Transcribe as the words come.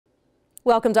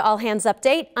Welcome to All Hands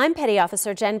Update. I'm Petty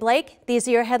Officer Jen Blake. These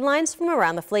are your headlines from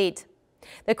around the fleet.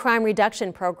 The Crime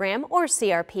Reduction Program, or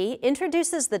CRP,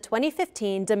 introduces the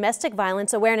 2015 Domestic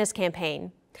Violence Awareness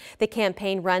Campaign. The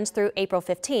campaign runs through April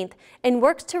 15th and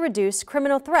works to reduce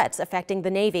criminal threats affecting the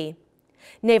Navy.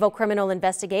 Naval Criminal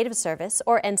Investigative Service,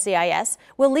 or NCIS,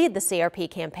 will lead the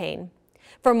CRP campaign.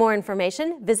 For more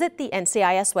information, visit the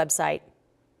NCIS website.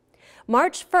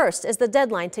 March 1st is the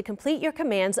deadline to complete your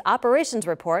command's Operations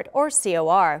Report, or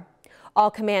COR. All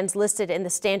commands listed in the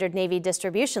Standard Navy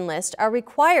Distribution List are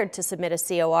required to submit a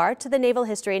COR to the Naval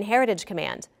History and Heritage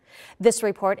Command. This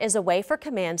report is a way for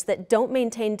commands that don't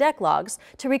maintain deck logs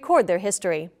to record their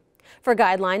history. For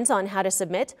guidelines on how to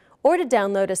submit or to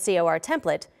download a COR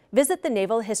template, visit the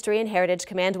Naval History and Heritage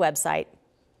Command website.